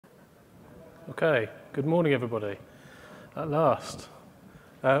Okay, good morning everybody, at last.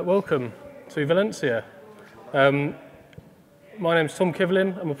 Welcome to Valencia. My name's Tom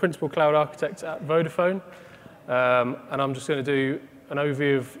Kivlin, I'm a Principal Cloud Architect at Vodafone, and I'm just going to do an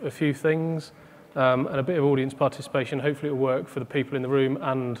overview of a few things and a bit of audience participation. Hopefully it'll work for the people in the room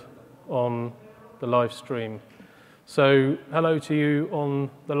and on the live stream. So hello to you on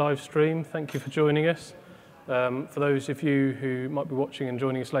the live stream, thank you for joining us. For those of you who might be watching and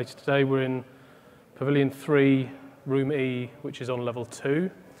joining us later today, we're in Pavilion 3, Room E, which is on level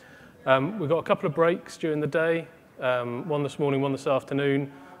 2. We've got a couple of breaks during the day, one this morning, one this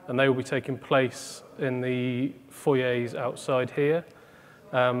afternoon, and they will be taking place in the foyers outside here.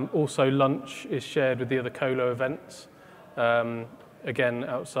 Also, lunch is shared with the other Colo events, again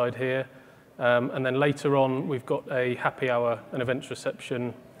outside here. And then later on, we've got a happy hour, an events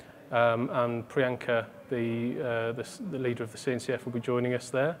reception, and Priyanka, the leader of the CNCF, will be joining us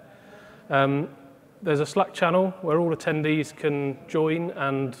there. There's a Slack channel where all attendees can join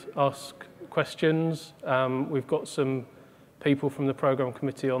and ask questions. We've got some people from the programme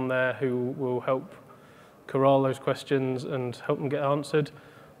committee on there who will help corral those questions and help them get answered.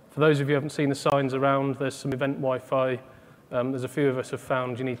 For those of you who haven't seen the signs around, there's some event Wi-Fi. There's a few of us have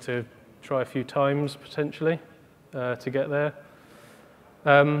found you need to try a few times, potentially, to get there.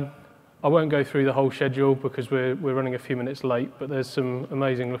 I won't go through the whole schedule because we're running a few minutes late, but there's some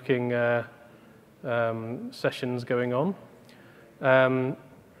amazing looking sessions going on.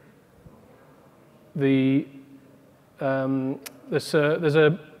 There's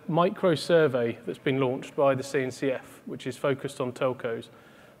a micro survey that's been launched by the CNCF, which is focused on telcos.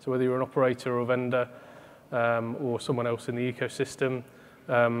 So whether you're an operator or a vendor or someone else in the ecosystem,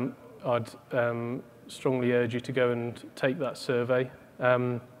 I'd strongly urge you to go and take that survey.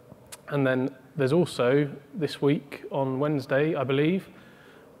 And then there's also, this week on Wednesday, I believe,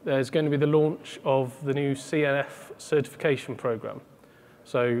 there's going to be the launch of the new CNF certification program.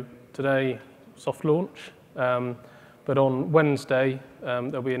 So today, soft launch, but on Wednesday,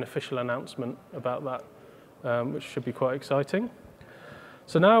 there'll be an official announcement about that, which should be quite exciting.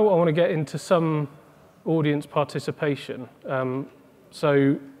 So now I want to get into some audience participation.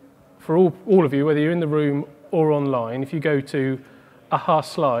 So for all of you, whether you're in the room or online, if you go to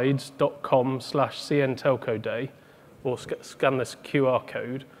ahaslides.com/cntelcoday or scan this QR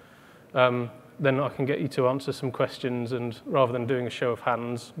code, then I can get you to answer some questions, and rather than doing a show of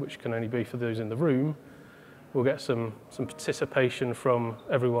hands, which can only be for those in the room, we'll get some participation from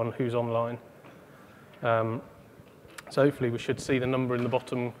everyone who's online. So hopefully we should see the number in the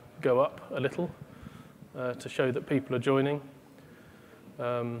bottom go up a little to show that people are joining.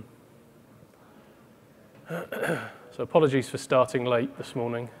 So apologies for starting late this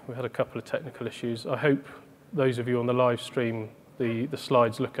morning. We had a couple of technical issues. I hope those of you on the live stream, the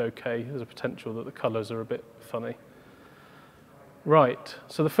slides look okay. There's a potential that the colours are a bit funny. Right,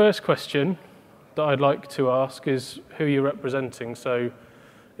 so the first question that I'd like to ask is who you're representing. So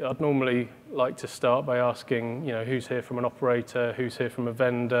I'd normally like to start by asking, who's here from an operator, who's here from a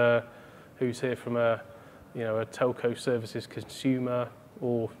vendor, who's here from a telco services consumer,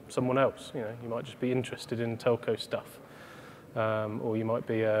 or someone else. You might just be interested in telco stuff, or you might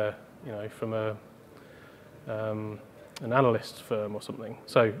be from an analyst firm or something.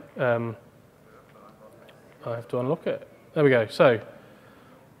 So I have to unlock it. There we go. So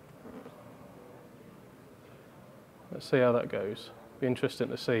let's see how that goes. Be interesting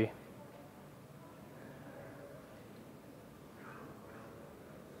to see.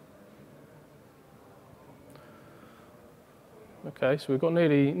 Okay, so we've got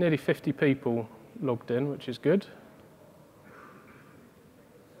nearly 50 people logged in, which is good.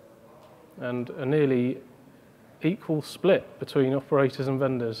 And a nearly equal split between operators and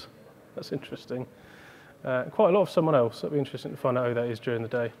vendors. That's interesting. Quite a lot of someone else. That'd be interesting to find out who that is during the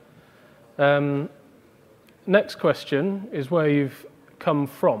day. Next question is where you've come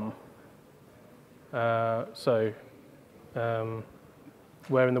from. Where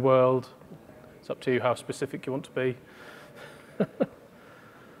in the world? It's up to you how specific you want to be.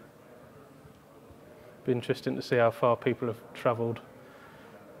 Be interesting to see how far people have travelled.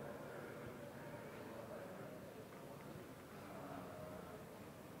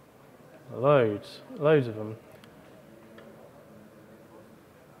 Loads of them.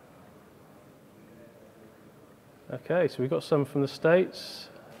 Okay, so we've got some from the States,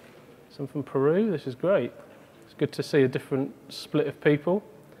 some from Peru. This is great. It's good to see a different split of people.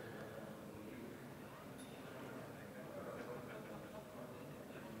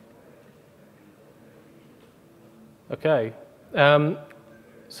 Okay,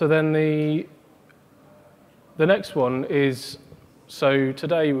 so then the next one is So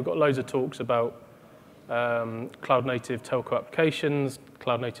today we've got loads of talks about cloud-native telco applications,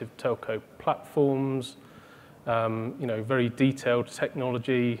 cloud-native telco platforms, very detailed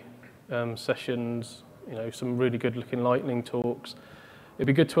technology sessions, some really good-looking lightning talks. It'd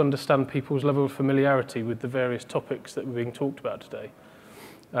be good to understand people's level of familiarity with the various topics that were being talked about today.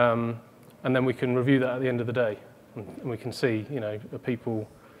 And then we can review that at the end of the day. And we can see, are people,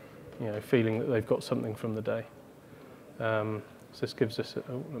 feeling that they've got something from the day. So this gives us,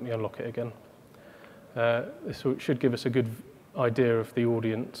 let me unlock it again. This should give us a good idea of the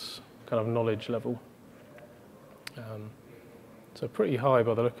audience kind of knowledge level. So pretty high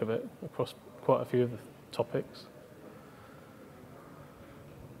by the look of it across quite a few of the topics.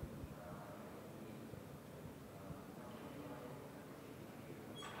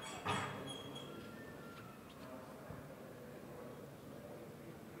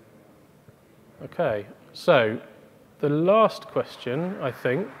 Okay, so the last question, I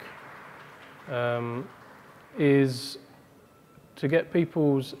think, is to get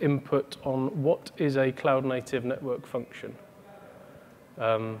people's input on what is a cloud-native network function.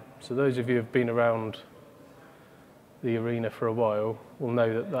 So those of you who have been around the arena for a while will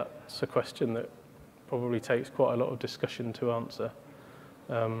know that that's a question that probably takes quite a lot of discussion to answer.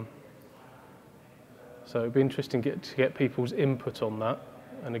 So it'd be interesting to get people's input on that.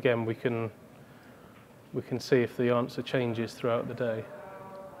 And again, we can see if the answer changes throughout the day.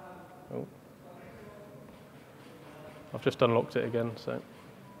 Oh. I've just unlocked it again, so.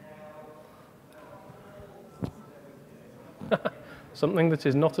 Something that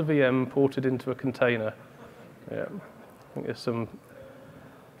is not a VM ported into a container. Yeah, I think there's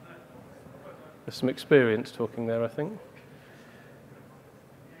some experience talking there, I think.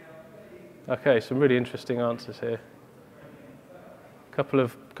 Okay, some really interesting answers here. Couple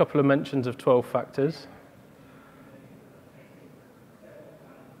of mentions of 12 factors.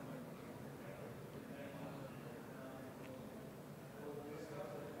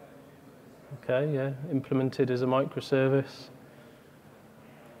 Okay, yeah, implemented as a microservice.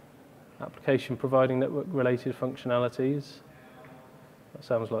 Application providing network-related functionalities. That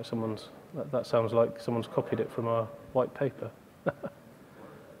sounds like someone's copied it from our white paper.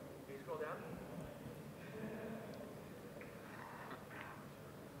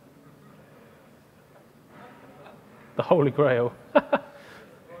 The Holy Grail.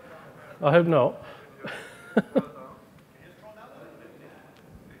 I hope not.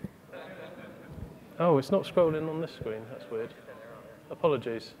 Oh, it's not scrolling on this screen. That's weird.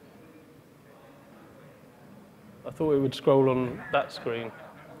 Apologies. I thought it would scroll on that screen.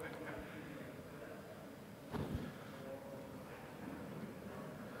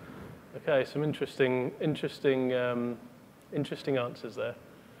 Okay, some interesting answers there.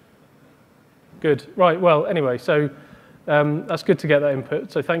 Good. Right. Well, anyway, so that's good to get that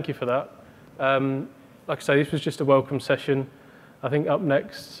input. So thank you for that. Like I say, this was just a welcome session. I think up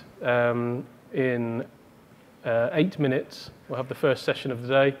next, in 8 minutes, we'll have the first session of the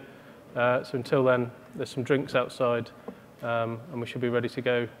day. So until then, there's some drinks outside, and we should be ready to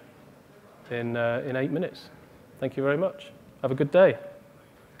go in 8 minutes. Thank you very much. Have a good day.